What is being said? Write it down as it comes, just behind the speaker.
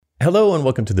Hello and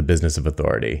welcome to the Business of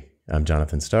Authority. I'm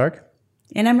Jonathan Stark.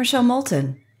 And I'm Rochelle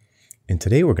Moulton. And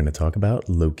today we're going to talk about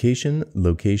location.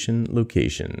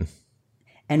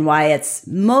 And why it's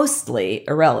mostly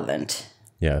irrelevant.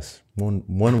 Yes, one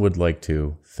would like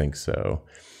to think so.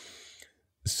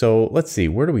 So let's see,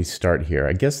 where do we start here?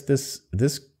 I guess this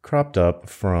cropped up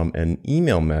from an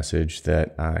email message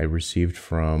that I received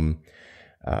from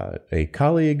a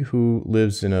colleague who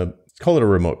lives in call it a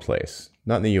remote place.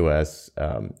 Not in the U.S.,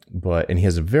 and he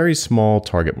has a very small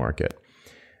target market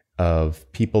of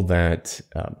people that,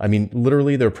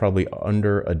 literally there are probably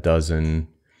under a dozen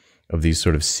of these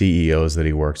sort of CEOs that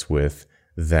he works with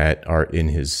that are in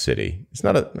his city. It's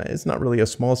not really a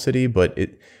small city, but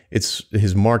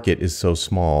his market is so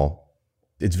small,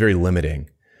 it's very limiting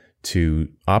to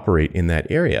operate in that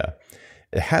area.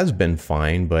 It has been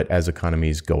fine, but as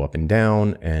economies go up and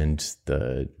down and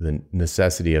the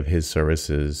necessity of his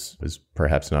services is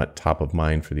perhaps not top of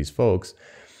mind for these folks,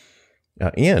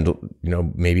 and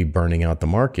maybe burning out the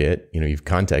market, you've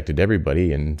contacted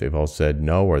everybody and they've all said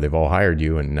no, or they've all hired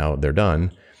you and now they're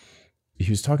done. He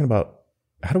was talking about,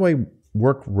 how do I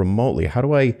work remotely? How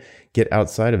do I get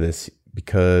outside of this?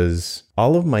 Because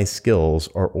all of my skills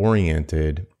are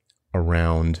oriented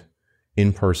around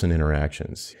in-person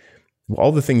interactions.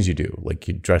 All the things you do, like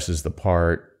he dresses the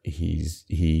part,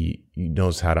 he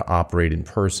knows how to operate in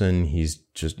person. He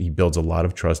builds a lot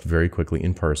of trust very quickly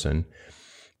in person.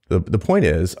 The point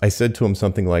is, I said to him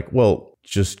something like, well,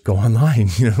 just go online,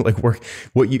 work.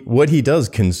 What he does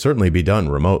can certainly be done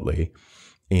remotely.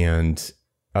 And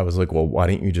I was like, well, why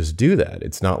don't you just do that?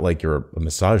 It's not like you're a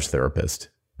massage therapist.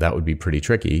 That would be pretty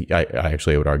tricky. I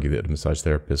would argue that a massage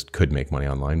therapist could make money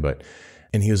online,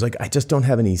 and he was like, I just don't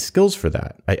have any skills for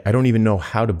that. I don't even know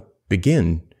how to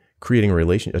begin creating a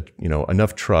relationship,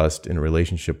 enough trust in a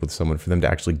relationship with someone for them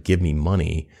to actually give me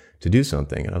money to do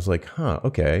something. And I was like,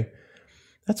 okay,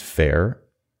 that's fair.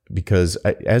 Because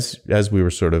as we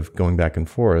were sort of going back and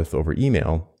forth over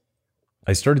email,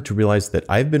 I started to realize that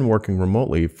I've been working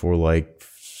remotely for like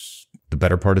the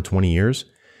better part of 20 years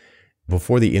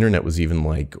before the internet was even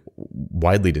like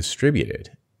widely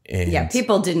distributed. And yeah,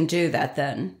 people didn't do that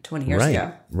then 20 years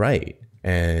ago. Right.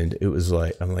 And it was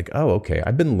like, I'm like, oh, okay.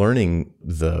 I've been learning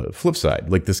the flip side,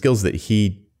 like the skills that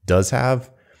he does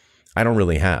have, I don't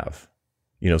really have,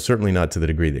 certainly not to the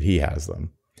degree that he has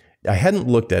them. I hadn't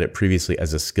looked at it previously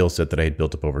as a skill set that I had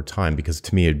built up over time, because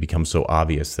to me, it had become so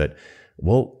obvious that,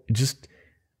 well, just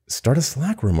start a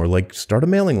Slack room, or like start a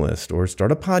mailing list, or start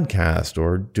a podcast,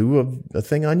 or do a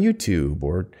thing on YouTube,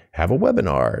 or have a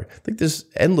webinar. Like there's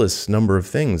endless number of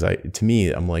things.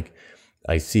 I'm like,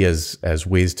 I see as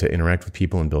ways to interact with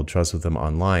people and build trust with them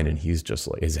online. And he's just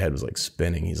like, his head was like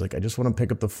spinning. He's like, I just want to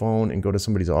pick up the phone and go to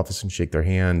somebody's office and shake their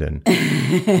hand. And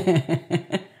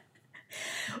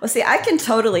well, see, I can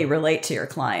totally relate to your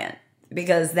client,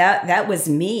 because that was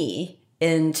me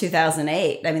in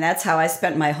 2008. That's how I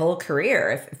spent my whole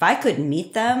career. If I could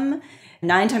meet them,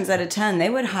 9 times out of 10, they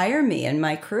would hire me and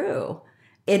my crew.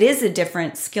 It is a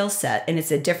different skill set, and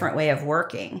it's a different way of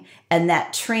working. And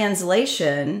that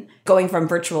translation, going from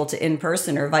virtual to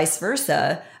in-person or vice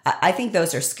versa, I think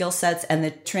those are skill sets, and the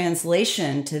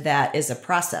translation to that is a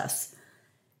process.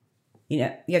 You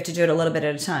have to do it a little bit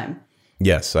at a time.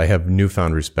 Yes, I have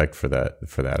newfound respect for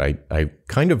that. I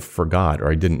kind of forgot,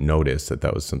 or I didn't notice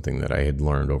that was something that I had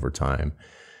learned over time,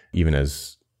 even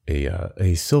as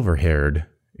a silver-haired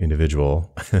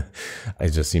individual. It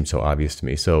just seems so obvious to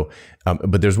me. So,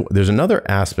 but there's another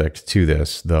aspect to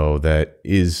this, though, that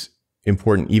is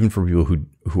important even for people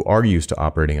who are used to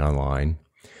operating online,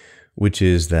 which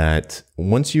is that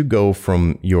once you go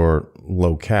from your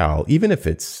locale, even if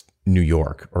it's New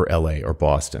York or LA or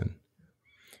Boston,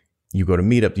 you go to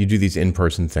meetup, you do these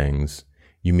in-person things,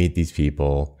 you meet these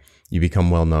people, you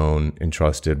become well-known and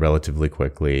trusted relatively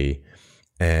quickly,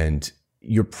 and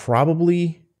you're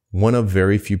probably one of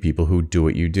very few people who do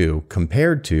what you do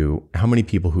compared to how many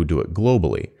people who do it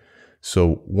globally.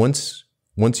 So once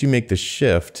you make the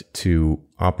shift to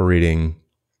operating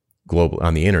global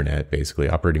on the internet, basically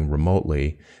operating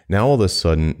remotely, now all of a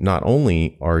sudden, not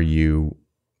only are you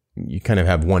kind of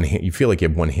have one hand, you feel like you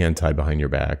have one hand tied behind your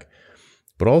back,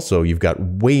 but also you've got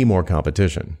way more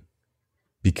competition,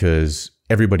 because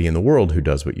everybody in the world who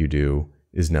does what you do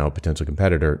is now a potential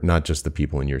competitor, not just the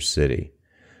people in your city.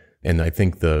 And I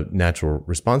think the natural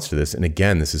response to this, and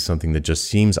again, this is something that just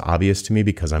seems obvious to me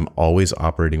because I'm always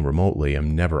operating remotely,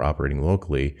 I'm never operating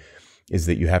locally, is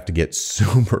that you have to get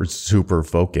super, super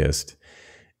focused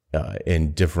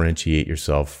and differentiate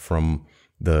yourself from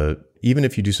even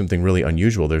if you do something really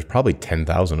unusual, there's probably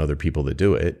 10,000 other people that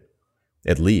do it,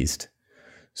 at least.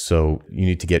 So you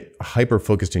need to get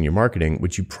hyper-focused in your marketing,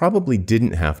 which you probably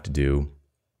didn't have to do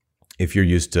if you're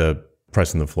used to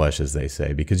pressing the flesh, as they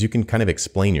say, because you can kind of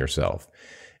explain yourself.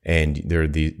 And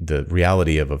the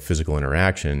reality of a physical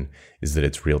interaction is that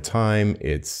it's real time.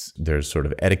 There's sort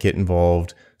of etiquette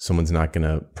involved. Someone's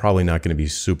probably not gonna be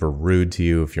super rude to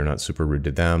you if you're not super rude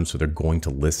to them. So they're going to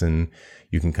listen.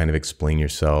 You can kind of explain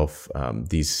yourself.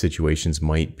 These situations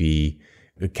might be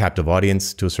a captive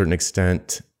audience to a certain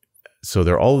extent. So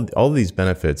there are all of these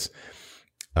benefits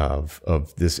of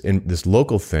this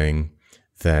local thing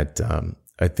that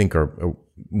I think are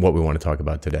what we want to talk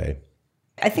about today.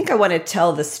 I think I want to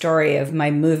tell the story of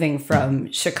my moving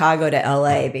from Chicago to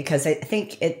LA because I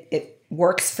think it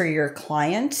works for your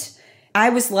client. I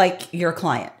was like your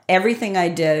client. Everything I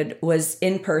did was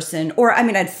in person, or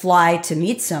I'd fly to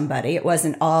meet somebody. It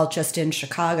wasn't all just in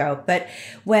Chicago. But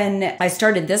when I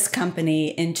started this company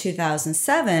in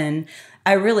 2007,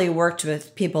 I really worked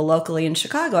with people locally in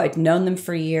Chicago. I'd known them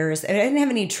for years, and I didn't have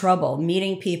any trouble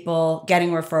meeting people,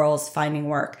 getting referrals, finding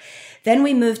work. Then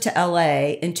we moved to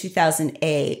LA in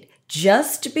 2008,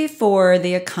 just before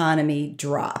the economy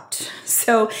dropped.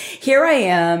 So here I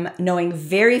am, knowing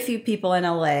very few people in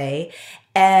LA,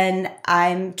 and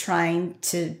I'm trying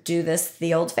to do this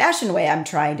the old-fashioned way. I'm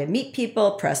trying to meet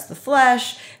people, press the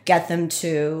flesh, get them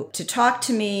to talk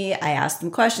to me. I ask them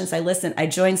questions. I listen. I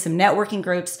joined some networking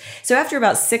groups. So after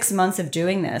about 6 months of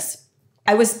doing this,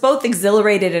 I was both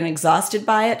exhilarated and exhausted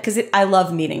by it because I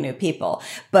love meeting new people.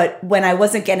 But when I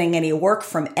wasn't getting any work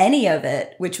from any of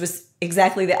it, which was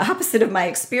exactly the opposite of my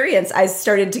experience, I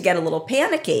started to get a little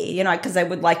panicky, because I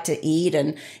would like to eat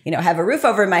and, have a roof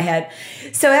over my head.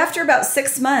 So after about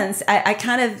 6 months, I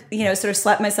kind of, sort of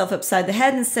slapped myself upside the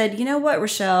head and said, you know what,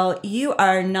 Rochelle, you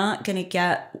are not going to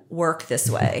get work this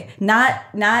way. Not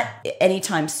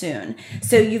anytime soon.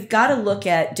 So you've got to look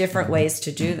at different ways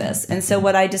to do this. And so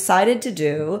what I decided to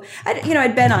do,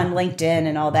 I'd been on LinkedIn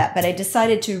and all that, but I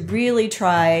decided to really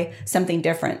try something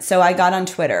different. So I got on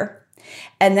Twitter.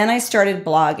 And then I started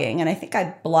blogging, and I think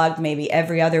I blogged maybe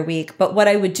every other week. But what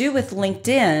I would do with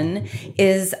LinkedIn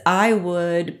is I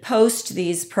would post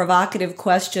these provocative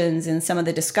questions in some of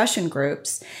the discussion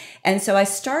groups. And so I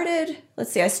started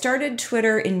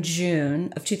Twitter in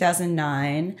June of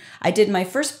 2009. I did my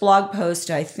first blog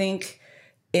post, I think,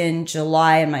 in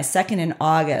July and my second in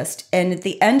August. And at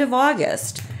the end of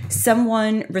August,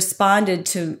 someone responded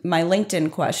to my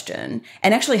LinkedIn question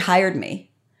and actually hired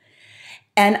me.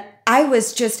 And I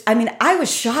was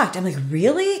shocked. I'm like,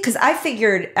 really? Because I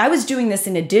figured I was doing this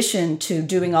in addition to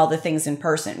doing all the things in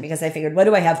person because I figured, what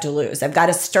do I have to lose? I've got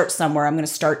to start somewhere. I'm going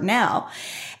to start now.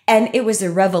 And it was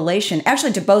a revelation,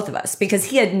 actually, to both of us, because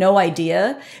he had no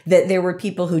idea that there were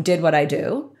people who did what I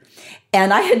do.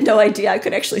 And I had no idea I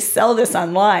could actually sell this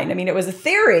online. It was a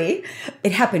theory.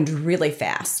 It happened really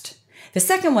fast. The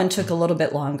second one took a little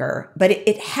bit longer, but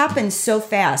it happened so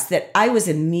fast that I was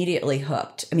immediately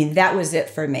hooked. That was it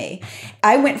for me.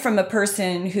 I went from a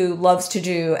person who loves to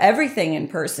do everything in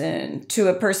person to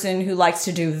a person who likes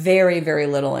to do very, very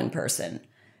little in person.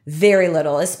 Very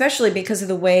little, especially because of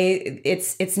the way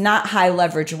it's not high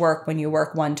leverage work when you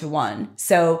work one-to-one.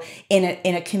 So in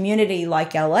a community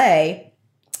like LA,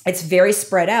 it's very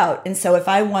spread out. And so if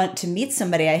I want to meet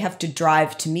somebody, I have to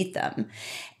drive to meet them.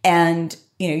 And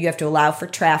you have to allow for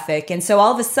traffic. And so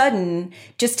all of a sudden,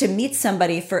 just to meet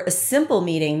somebody for a simple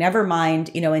meeting, never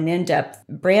mind, an in-depth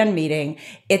brand meeting,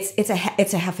 it's a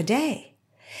half a day.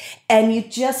 And you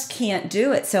just can't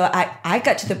do it. So I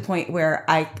got to the point where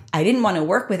I didn't want to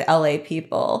work with LA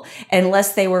people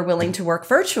unless they were willing to work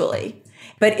virtually.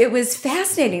 But it was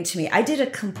fascinating to me. I did a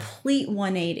complete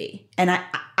 180. And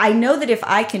I know that if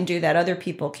I can do that, other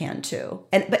people can too.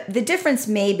 But the difference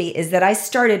maybe is that I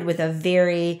started with a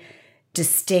very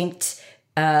distinct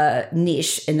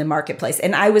niche in the marketplace.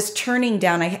 And I was turning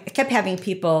down, I kept having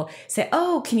people say,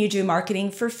 oh, can you do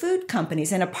marketing for food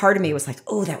companies? And a part of me was like,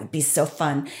 oh, that would be so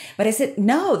fun. But I said,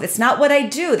 no, that's not what I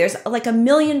do. There's like a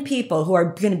million people who are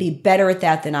going to be better at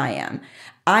that than I am.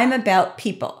 I'm about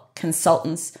people,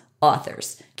 consultants,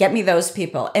 authors. Get me those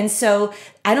people. And so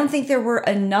I don't think there were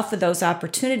enough of those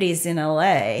opportunities in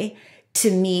LA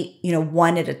to meet,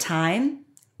 one at a time.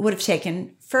 Would have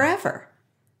taken forever.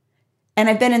 And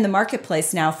I've been in the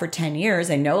marketplace now for 10 years.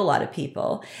 I know a lot of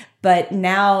people. But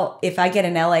now if I get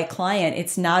an LA client,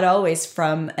 it's not always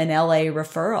from an LA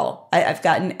referral. I've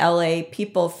gotten LA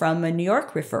people from a New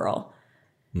York referral.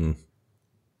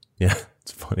 Yeah,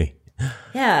 it's funny.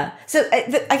 Yeah. So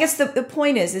I guess the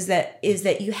point is that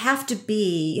you have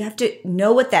to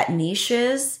know what that niche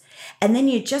is. And then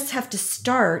you just have to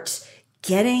start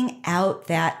getting out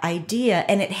that idea.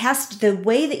 And it has to, the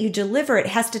way that you deliver it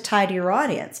has to tie to your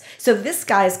audience. So if this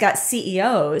guy's got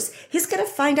CEOs, he's going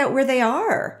to find out where they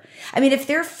are. I mean, if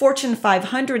they're Fortune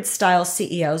 500 style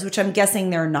CEOs, which I'm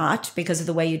guessing they're not because of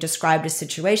the way you described a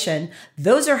situation,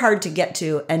 those are hard to get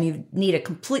to, and you need a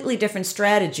completely different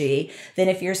strategy than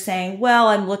if you're saying, well,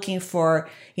 I'm looking for,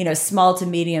 small to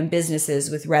medium businesses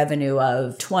with revenue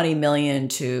of 20 million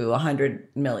to 100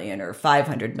 million or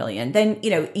 500 million. Then,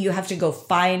 you have to go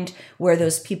find where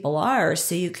those people are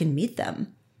so you can meet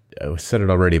them. I said it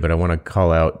already, but I want to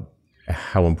call out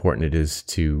how important it is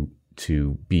to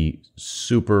be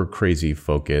super crazy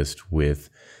focused with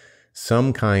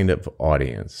some kind of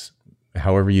audience,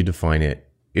 however you define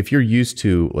it. If you're used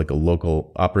to like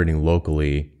operating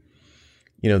locally,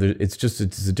 it's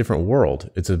a different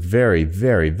world. It's a very,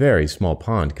 very, very small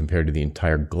pond compared to the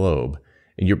entire globe.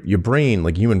 And your brain,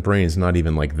 like human brain, is not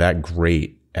even like that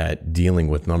great at dealing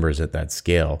with numbers at that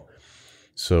scale.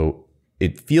 So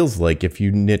it feels like if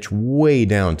you niche way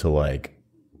down to like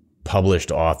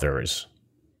published authors,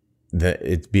 that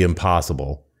it'd be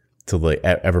impossible to like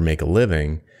ever make a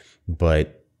living.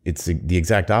 But it's the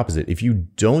exact opposite. If you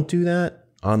don't do that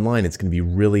online, it's going to be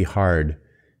really hard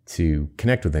to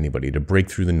connect with anybody, to break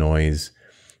through the noise,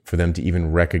 for them to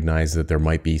even recognize that there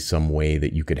might be some way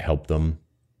that you could help them.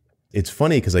 It's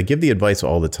funny because I give the advice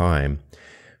all the time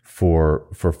for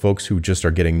folks who just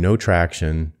are getting no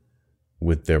traction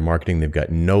with their marketing. They've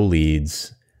got no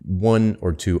leads, 1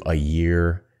 or 2 a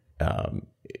year.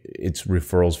 It's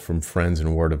referrals from friends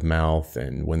and word of mouth.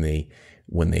 And when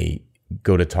they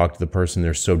go to talk to the person,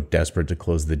 they're so desperate to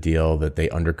close the deal that they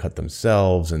undercut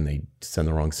themselves and they send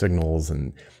the wrong signals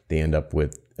and they end up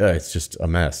with, it's just a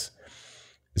mess.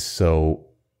 So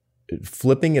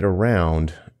flipping it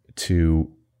around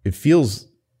it feels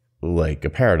like a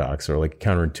paradox or like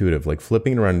counterintuitive, like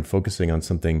flipping it around and focusing on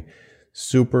something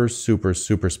super, super,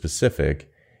 super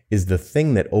specific is the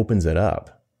thing that opens it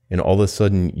up. And all of a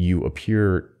sudden you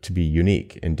appear to be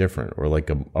unique and different, or like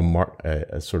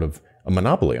a sort of a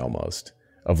monopoly almost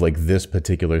of like this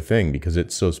particular thing, because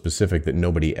it's so specific that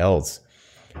nobody else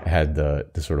had the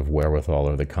sort of wherewithal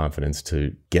or the confidence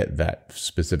to get that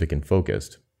specific and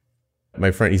focused.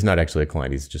 My friend, he's not actually a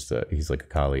client. He's like a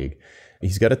colleague.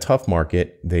 He's got a tough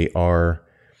market. They are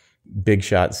big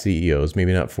shot CEOs,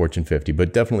 maybe not Fortune 50,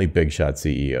 but definitely big shot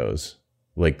CEOs,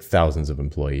 like thousands of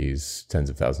employees, tens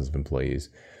of thousands of employees.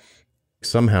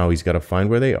 Somehow he's got to find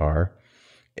where they are,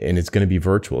 and it's going to be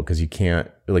virtual because you can't,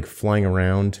 like, flying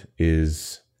around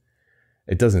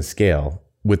it doesn't scale,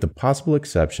 with the possible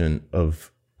exception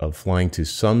of flying to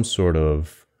some sort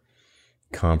of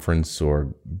conference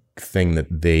or thing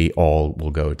that they all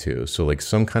will go to. So like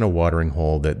some kind of watering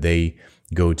hole that they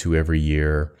go to every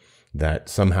year, that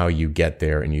somehow you get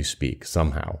there and you speak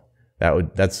somehow.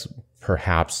 That's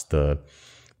perhaps the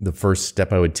first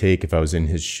step I would take if I was in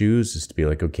his shoes, is to be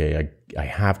like, okay, I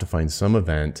have to find some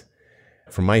event.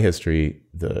 From my history,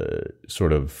 the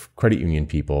sort of credit union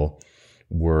people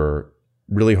were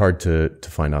really hard to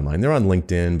find online. They're on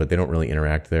LinkedIn, but they don't really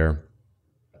interact there.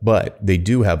 But they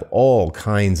do have all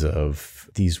kinds of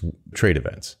these trade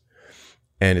events.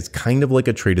 And it's kind of like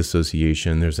a trade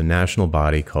association. There's a national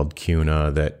body called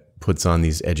CUNA that puts on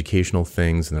these educational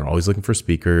things, and they're always looking for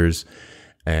speakers.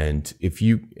 And if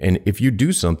you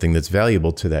do something that's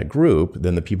valuable to that group,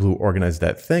 then the people who organize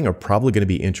that thing are probably going to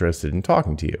be interested in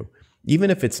talking to you,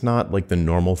 even if it's not like the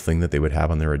normal thing that they would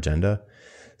have on their agenda.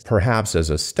 Perhaps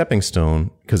as a stepping stone,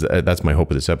 because that's my hope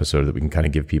with this episode, that we can kind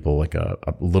of give people like a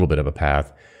little bit of a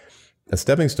path. A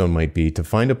stepping stone might be to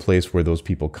find a place where those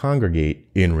people congregate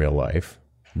in real life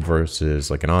versus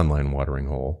like an online watering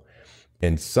hole,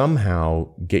 and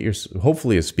somehow get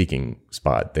hopefully a speaking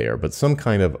spot there, but some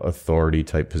kind of authority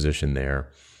type position there,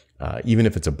 even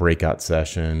if it's a breakout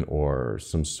session or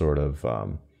some sort of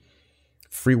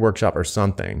free workshop or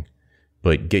something.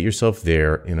 But get yourself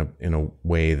there in a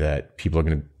way that people are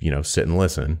going to sit and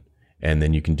listen, and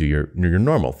then you can do your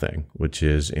normal thing, which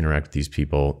is interact with these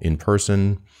people in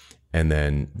person, and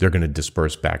then they're going to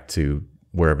disperse back to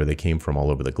wherever they came from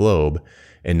all over the globe,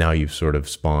 and now you've sort of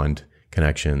spawned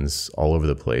connections all over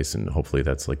the place, and hopefully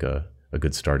that's like a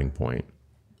good starting point.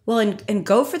 Well, and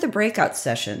go for the breakout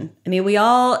session. I mean, we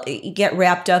all get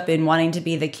wrapped up in wanting to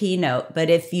be the keynote, but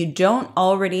if you don't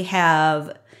already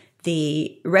have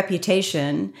the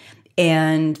reputation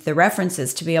and the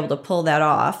references to be able to pull that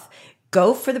off,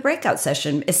 go for the breakout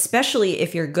session, especially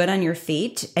if you're good on your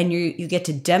feet and you get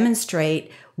to demonstrate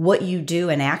what you do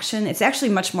in action. It's actually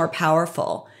much more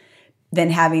powerful than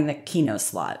having the keynote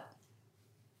slot.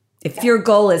 If your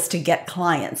goal is to get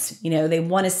clients, they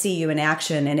want to see you in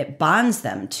action and it bonds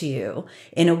them to you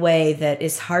in a way that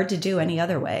is hard to do any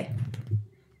other way.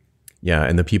 Yeah.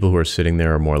 And the people who are sitting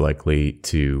there are more likely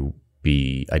to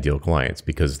be ideal clients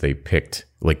because they picked,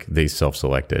 like they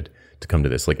self-selected to come to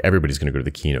this. Like everybody's going to go to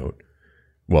the keynote.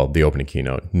 Well, the opening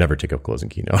keynote, never take a closing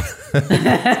keynote.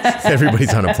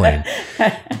 Everybody's on a plane.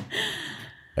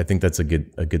 I think that's a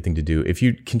good thing to do. If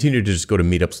you continue to just go to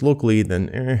meetups locally,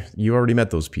 then you already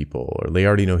met those people, or they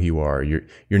already know who you are. Your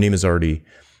name is already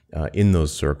in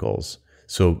those circles.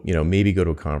 So maybe go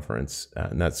to a conference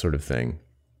and that sort of thing,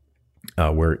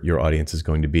 where your audience is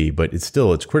going to be. But it's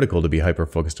critical to be hyper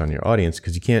focused on your audience,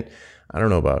 because you can't. I don't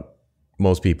know about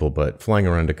most people, but flying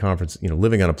around to conference,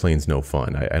 living on a plane is no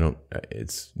fun. I don't.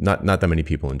 It's not that many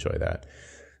people enjoy that.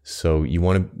 So you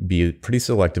want to be pretty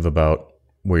selective about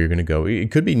where you're going to go. It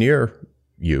could be near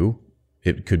you.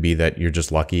 It could be that you're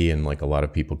just lucky, and like a lot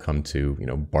of people come to,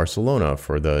 Barcelona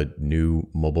for the new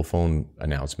mobile phone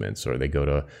announcements, or they go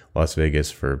to Las Vegas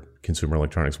for consumer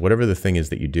electronics. Whatever the thing is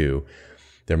that you do,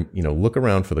 there, look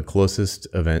around for the closest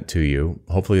event to you.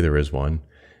 Hopefully there is one.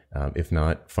 If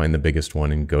not, find the biggest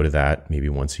one and go to that maybe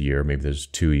once a year. Maybe there's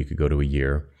two you could go to a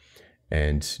year,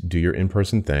 and do your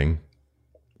in-person thing.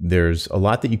 There's a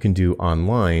lot that you can do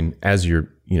online as you're,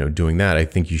 doing that. I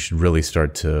think you should really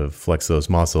start to flex those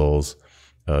muscles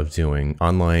of doing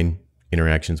online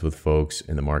interactions with folks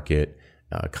in the market,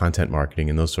 content marketing,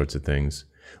 and those sorts of things.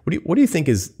 What do you think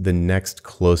is the next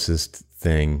closest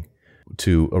thing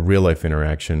to a real life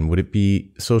interaction? Would it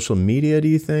be social media, do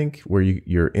you think, where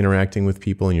you're interacting with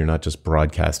people and you're not just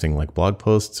broadcasting like blog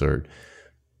posts? Or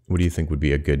what do you think would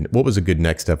be what was a good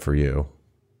next step for you?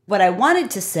 What I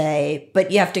wanted to say,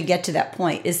 but you have to get to that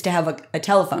point, is to have a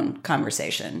telephone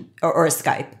conversation or a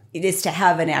Skype. It is to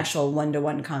have an actual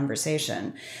one-to-one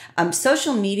conversation.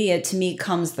 Social media to me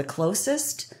comes the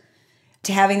closest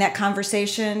to having that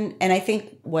conversation. And I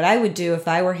think what I would do if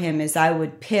I were him is I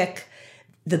would pick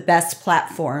the best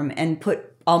platform and put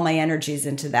all my energies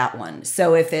into that one.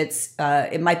 So if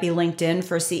it might be LinkedIn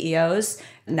for CEOs.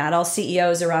 Not all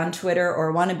CEOs are on Twitter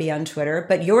or want to be on Twitter,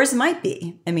 but yours might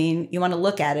be. I mean, you want to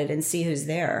look at it and see who's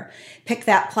there. Pick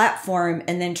that platform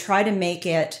and then try to make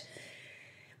it,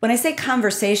 when I say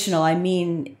conversational, I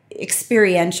mean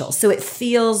experiential. So it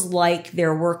feels like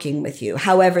they're working with you,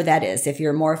 however that is. If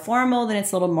you're more formal, then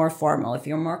it's a little more formal. If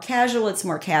you're more casual, it's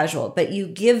more casual. But you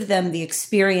give them the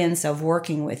experience of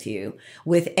working with you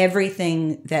with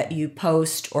everything that you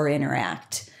post or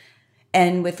interact.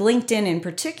 And with LinkedIn in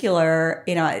particular,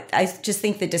 I just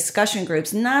think the discussion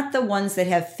groups, not the ones that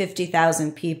have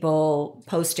 50,000 people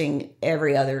posting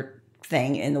every other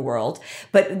thing in the world,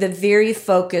 but the very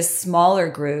focused smaller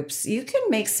groups, you can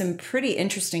make some pretty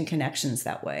interesting connections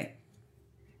that way.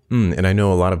 And I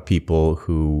know a lot of people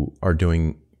who are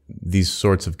doing these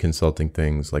sorts of consulting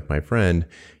things, like my friend.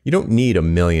 You don't need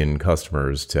 1 million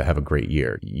customers to have a great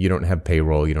year. You don't have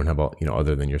payroll. You don't have all,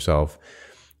 other than yourself.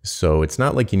 So it's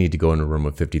not like you need to go in a room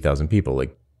with 50,000 people.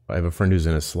 Like I have a friend who's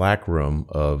in a Slack room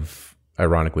of,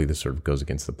 ironically, this sort of goes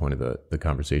against the point of the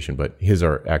conversation, but his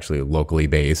are actually locally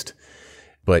based.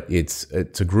 But it's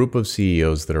a group of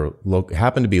CEOs that are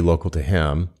happen to be local to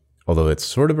him, although it's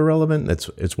sort of irrelevant.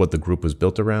 It's what the group was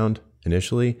built around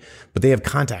initially. But they have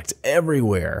contacts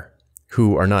everywhere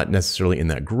who are not necessarily in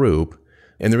that group.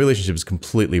 And the relationship is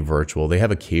completely virtual. They have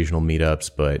occasional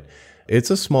meetups, but it's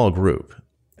a small group.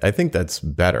 I think that's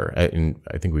better. And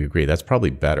I think we agree that's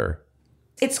probably better.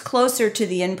 It's closer to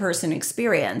the in-person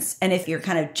experience. And if you're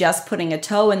kind of just putting a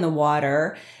toe in the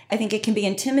water, I think it can be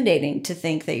intimidating to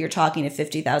think that you're talking to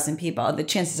 50,000 people. The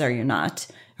chances are you're not,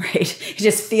 right? It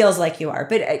just feels like you are.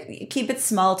 But keep it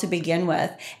small to begin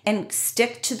with and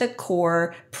stick to the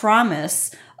core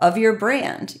promise of your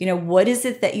brand. What is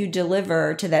it that you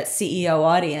deliver to that CEO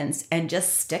audience, and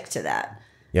just stick to that.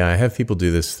 Yeah, I have people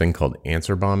do this thing called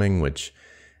answer bombing, which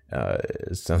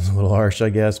sounds a little harsh, I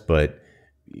guess, but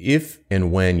if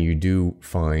and when you do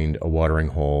find a watering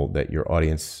hole that your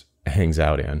audience hangs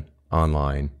out in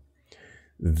online,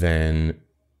 then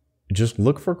just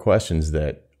look for questions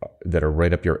that are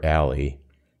right up your alley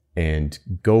and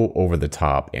go over the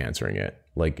top answering it.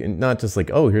 Like, not just like,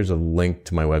 oh, here's a link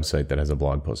to my website that has a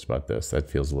blog post about this. That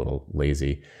feels a little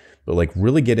lazy. But like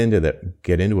really get into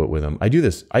it with them. I do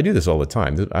this all the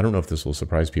time. I don't know if this will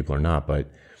surprise people or not, but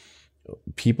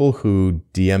people who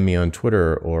DM me on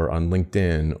Twitter or on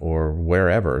LinkedIn or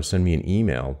wherever, send me an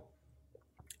email,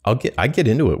 I get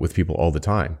into it with people all the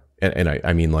time. And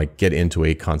I mean, like, get into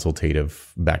a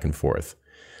consultative back and forth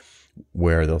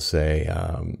where they'll say,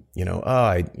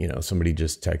 somebody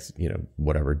just text,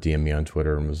 whatever, DM me on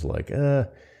Twitter and was like,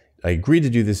 agreed to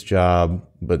do this job,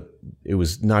 but it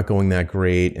was not going that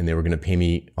great, and they were going to pay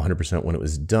me 100% when it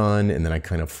was done. And then I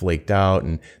kind of flaked out,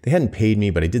 and they hadn't paid me,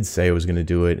 but I did say I was going to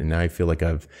do it. And now I feel like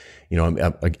I'm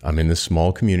in this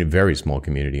small community, very small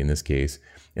community in this case,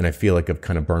 and I feel like I've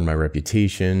kind of burned my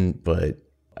reputation, but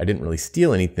I didn't really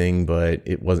steal anything, but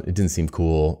it didn't seem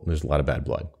cool. There's a lot of bad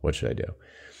blood. What should I do?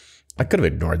 I could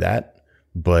have ignored that,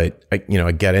 but I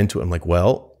get into it. I'm like,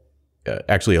 well,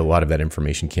 actually, a lot of that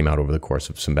information came out over the course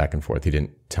of some back and forth. He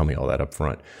didn't tell me all that up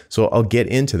front. So I'll get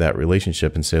into that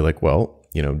relationship and say like, well,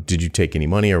 did you take any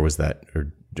money, or was that,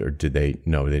 or did they,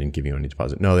 no, they didn't give you any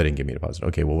deposit. No, they didn't give me a deposit.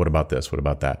 Okay, well, what about this? What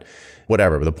about that?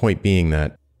 Whatever. But the point being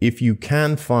that if you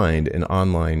can find an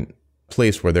online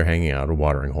place where they're hanging out, a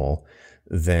watering hole,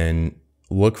 then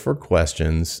look for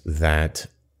questions that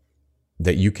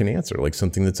you can answer, like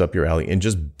something that's up your alley, and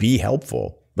just be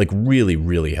helpful, like really,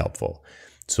 really helpful.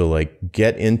 So like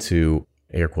get into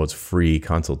air quotes free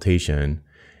consultation.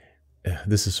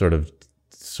 This is sort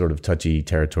of touchy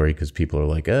territory because people are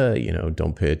like,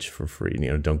 don't pitch for free,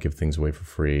 don't give things away for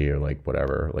free, or like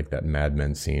whatever, like that Mad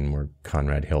Men scene where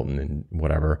Conrad Hilton and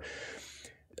whatever.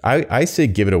 I say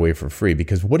give it away for free,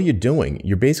 because what are you doing?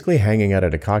 You're basically hanging out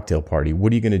at a cocktail party.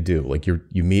 What are you going to do? Like you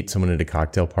meet someone at a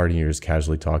cocktail party and you're just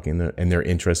casually talking, and they're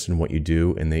interested in what you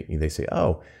do, and they say,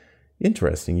 oh,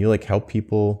 interesting. You like help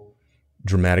people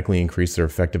dramatically increase their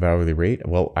effective hourly rate.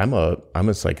 Well, I'm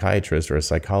a psychiatrist or a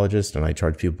psychologist, and I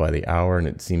charge people by the hour, and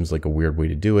it seems like a weird way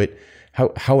to do it.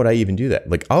 How would I even do that?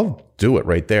 Like, I'll do it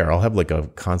right there. I'll have like a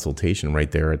consultation right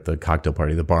there at the cocktail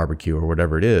party, the barbecue, or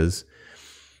whatever it is,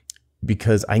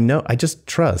 because I just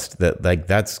trust that like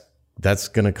that's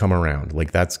going to come around.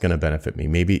 Like that's going to benefit me.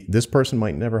 Maybe this person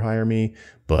might never hire me,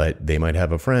 but they might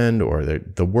have a friend, or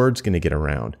the word's going to get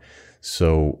around.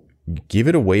 So give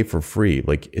it away for free.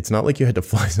 Like, it's not like you had to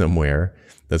fly somewhere.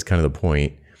 That's kind of the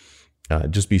point.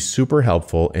 Just be super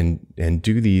helpful and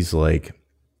do these like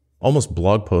almost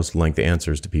blog post length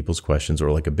answers to people's questions,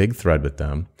 or like a big thread with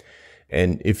them.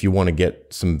 And if you want to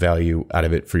get some value out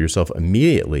of it for yourself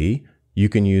immediately, you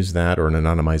can use that, or an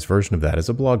anonymized version of that, as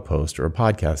a blog post or a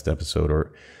podcast episode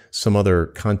or some other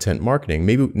content marketing.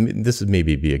 Maybe this is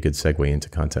be a good segue into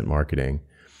content marketing.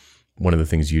 One of the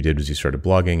things you did was you started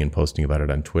blogging and posting about it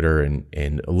on Twitter,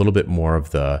 and a little bit more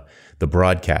of the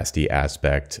broadcasty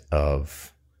aspect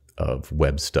of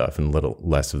web stuff, and a little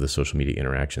less of the social media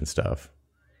interaction stuff.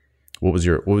 What was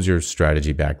your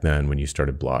strategy back then when you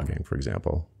started blogging, for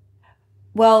example?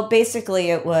 Well, basically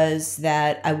it was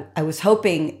that I was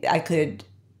hoping I could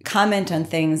comment on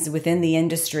things within the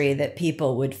industry that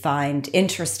people would find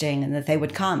interesting and that they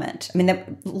would comment. I mean,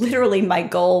 that literally my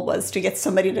goal was to get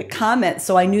somebody to comment,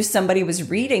 so I knew somebody was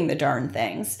reading the darn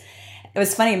things. It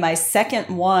was funny, my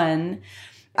second one,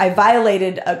 I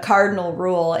violated a cardinal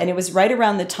rule, and it was right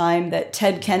around the time that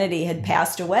Ted Kennedy had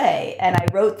passed away. And I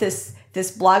wrote this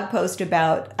blog post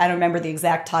about, I don't remember the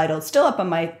exact title, it's still up on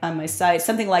my site,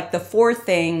 something like the 4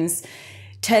 things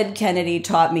Ted Kennedy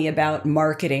taught me about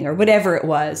marketing, or whatever it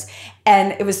was.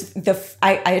 And it was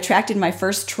I attracted my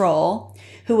first troll,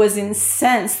 who was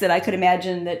incensed that I could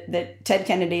imagine that Ted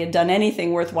Kennedy had done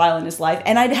anything worthwhile in his life.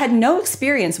 And I'd had no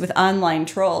experience with online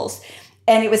trolls.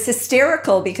 And it was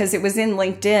hysterical because it was in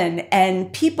LinkedIn,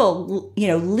 and people,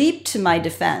 leaped to my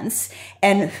defense.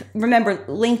 And remember,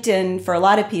 LinkedIn, for a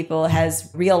lot of people, has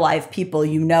real life people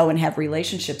and have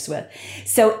relationships with.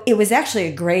 So it was actually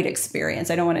a great experience.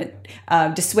 I don't want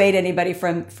to dissuade anybody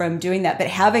from doing that, but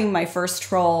having my first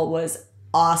troll was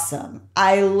awesome.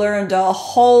 I learned a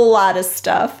whole lot of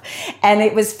stuff, and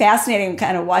it was fascinating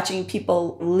kind of watching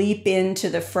people leap into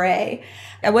the fray.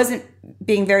 I wasn't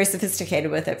being very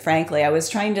sophisticated with it, frankly. I was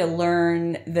trying to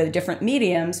learn the different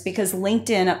mediums, because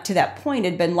LinkedIn up to that point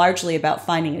had been largely about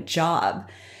finding a job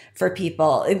for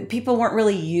people. People weren't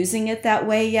really using it that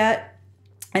way yet.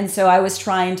 And so I was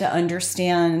trying to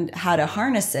understand how to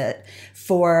harness it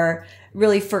for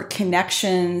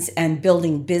connections and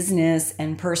building business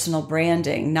and personal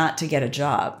branding, not to get a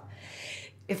job.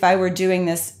 If I were doing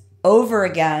this over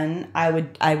again, I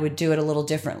would do it a little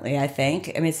differently, I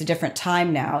think. I mean, it's a different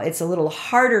time now. It's a little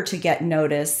harder to get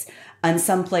notice on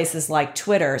some places like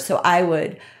Twitter. So I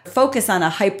would focus on a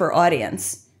hyper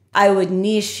audience. I would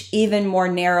niche even more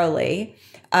narrowly.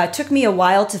 It took me a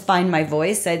while to find my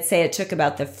voice. I'd say it took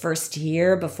about the first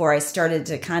year before I started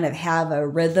to kind of have a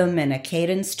rhythm and a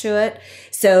cadence to it.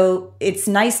 So it's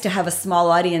nice to have a small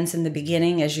audience in the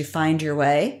beginning as you find your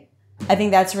way. I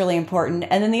think that's really important.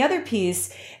 And then the other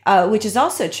piece, which has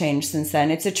also changed since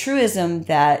then, it's a truism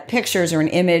that pictures or an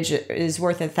image is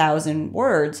worth 1,000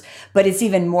 words, but it's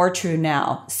even more true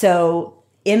now. So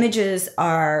Images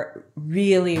are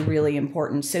really, really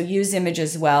important. So use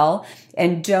images well,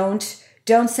 and don't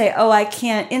say, oh, I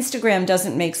can't, Instagram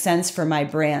doesn't make sense for my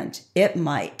brand. It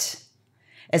might,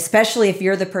 especially if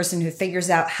you're the person who figures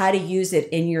out how to use it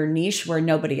in your niche where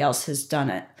nobody else has done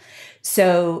it.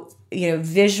 So,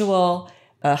 visual,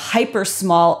 a hyper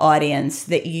small audience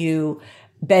that you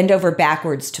bend over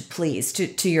backwards to please,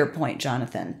 to your point,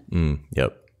 Jonathan.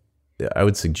 Yep. I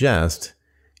would suggest,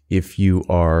 if you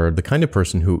are the kind of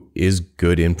person who is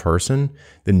good in person,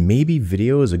 then maybe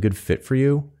video is a good fit for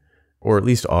you, or at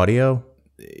least audio.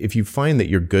 If you find that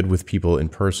you're good with people in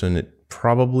person, it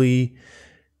probably,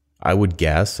 I would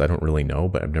guess, I don't really know,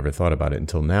 but I've never thought about it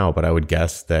until now, but I would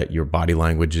guess that your body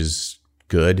language is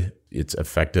good. It's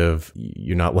effective.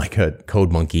 You're not like a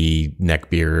code monkey,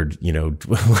 neckbeard,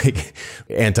 like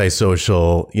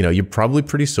antisocial. You're probably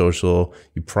pretty social.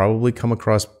 You probably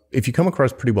if you come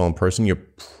across pretty well in person, you're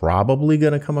probably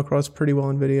going to come across pretty well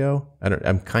in video.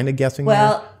 I'm kind of guessing.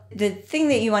 Well, the thing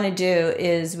that you want to do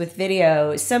is with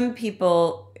video, some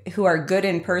people who are good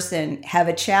in person have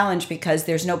a challenge because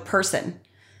there's no person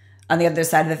on the other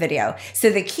side of the video. So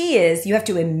the key is you have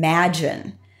to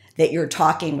imagine that you're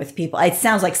talking with people. It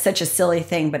sounds like such a silly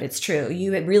thing, but it's true.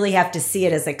 You really have to see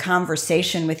it as a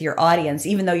conversation with your audience,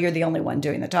 even though you're the only one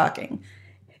doing the talking.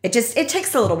 It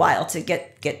takes a little while to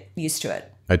get used to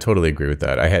it. I totally agree with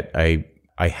that.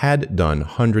 I had done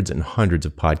hundreds and hundreds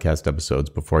of podcast episodes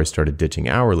before I started ditching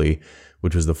hourly,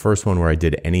 which was the first one where I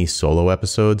did any solo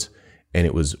episodes, and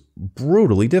it was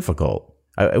brutally difficult.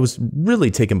 I was really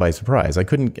taken by surprise. I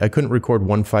couldn't record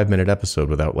one 5-minute episode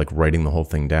without like writing the whole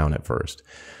thing down at first.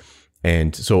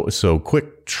 And so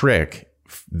quick trick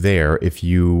there, if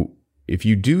you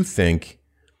do think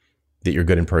that you're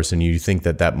good in person, you think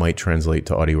that might translate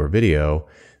to audio or video,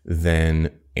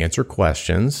 then answer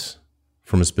questions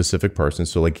from a specific person.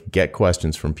 So like get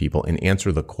questions from people and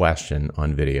answer the question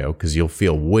on video, because you'll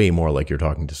feel way more like you're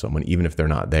talking to someone, even if they're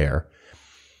not there.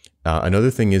 Another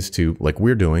thing is to, like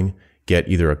we're doing, get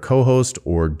either a co-host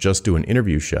or just do an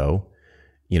interview show,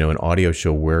 an audio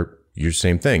show where you're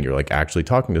same thing. You're like actually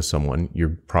talking to someone.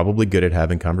 You're probably good at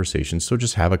having conversations. So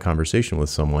just have a conversation with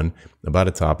someone about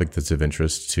a topic that's of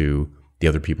interest to the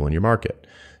other people in your market,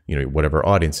 whatever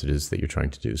audience it is that you're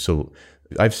trying to do. So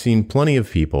I've seen plenty of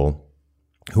people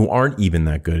who aren't even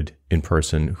that good in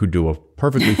person who do a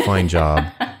perfectly fine job,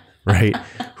 right?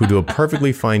 Who do a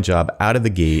perfectly fine job out of the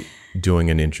gate doing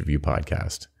an interview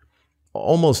podcast.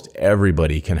 Almost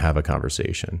everybody can have a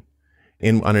conversation.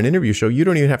 And on an interview show, you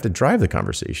don't even have to drive the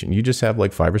conversation. You just have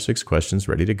like 5 or 6 questions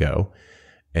ready to go.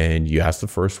 And you ask the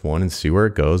first one and see where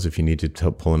it goes. If you need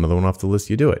to pull another one off the list,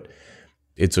 you do it.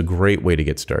 It's a great way to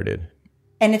get started.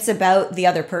 And it's about the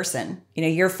other person.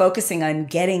 You're focusing on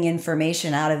getting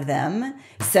information out of them.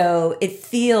 So it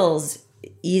feels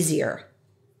easier,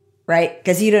 right?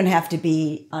 Because you don't have to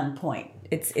be on point.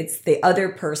 It's the other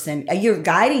person. You're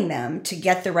guiding them to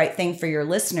get the right thing for your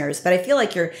listeners. But I feel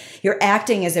like you're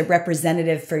acting as a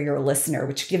representative for your listener,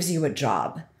 which gives you a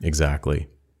job. Exactly.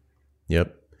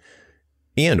 Yep.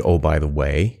 And oh, by the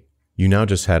way, you now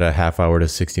just had a half-hour to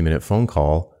 60-minute phone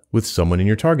call with someone in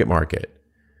your target market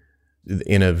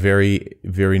in a very,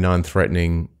 very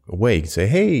non-threatening way. You can say,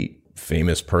 hey,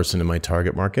 famous person in my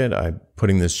target market, I'm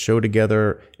putting this show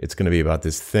together. It's going to be about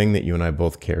this thing that you and I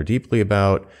both care deeply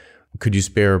about. Could you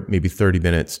spare maybe 30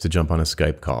 minutes to jump on a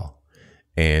Skype call?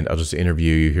 And I'll just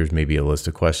interview you. Here's maybe a list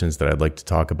of questions that I'd like to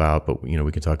talk about, but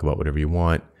we can talk about whatever you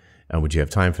want. Would you have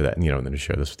time for that? And then to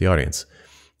share this with the audience.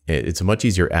 It's a much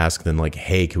easier ask than like,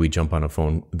 hey, can we jump on a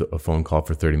phone call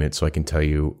for 30 minutes so I can tell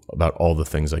you about all the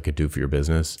things I could do for your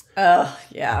business? Oh,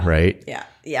 yeah. Right? Yeah.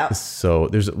 Yeah. So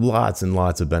there's lots and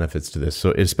lots of benefits to this.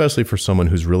 So especially for someone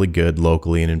who's really good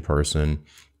locally and in person,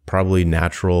 probably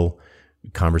natural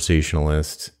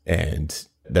conversationalist, and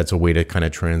that's a way to kind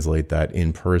of translate that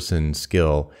in-person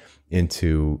skill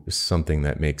into something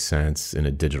that makes sense in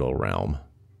a digital realm.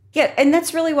 Yeah, and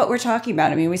that's really what we're talking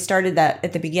about. I mean, we started that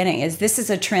at the beginning, this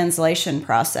is a translation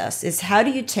process. Is how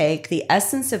do you take the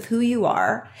essence of who you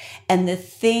are and the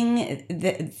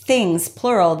things,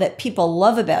 plural, that people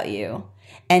love about you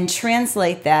and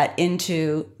translate that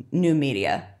into new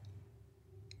media.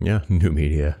 Yeah, new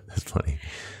media. That's funny.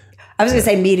 I was going to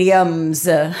say mediums,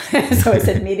 so I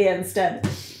said media instead.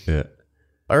 Yeah.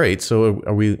 All right. So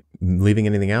are we leaving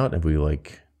anything out? Have we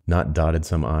not dotted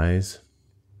some I's?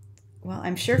 Well,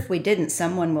 I'm sure if we didn't,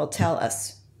 someone will tell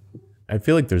us. I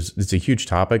feel like it's a huge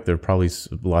topic. There are probably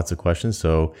lots of questions.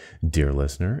 So, dear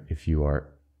listener, if you are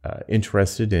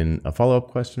interested in a follow-up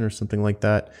question or something like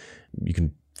that, you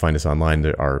can find us online.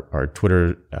 Our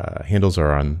Twitter handles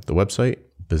are on the website,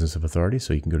 Business of Authority.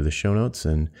 So you can go to the show notes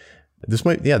and This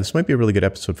might be a really good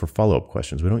episode for follow-up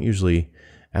questions. We don't usually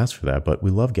ask for that, but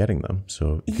we love getting them.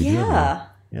 So if you do have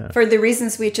any, for the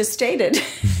reasons we just stated.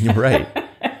 Right.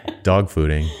 Dog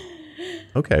fooding.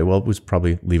 Okay, well, we'll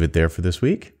probably leave it there for this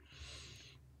week.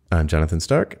 I'm Jonathan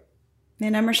Stark.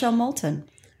 And I'm Rochelle Moulton.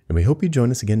 And we hope you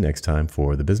join us again next time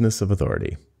for The Business of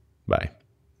Authority. Bye.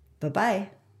 Bye-bye.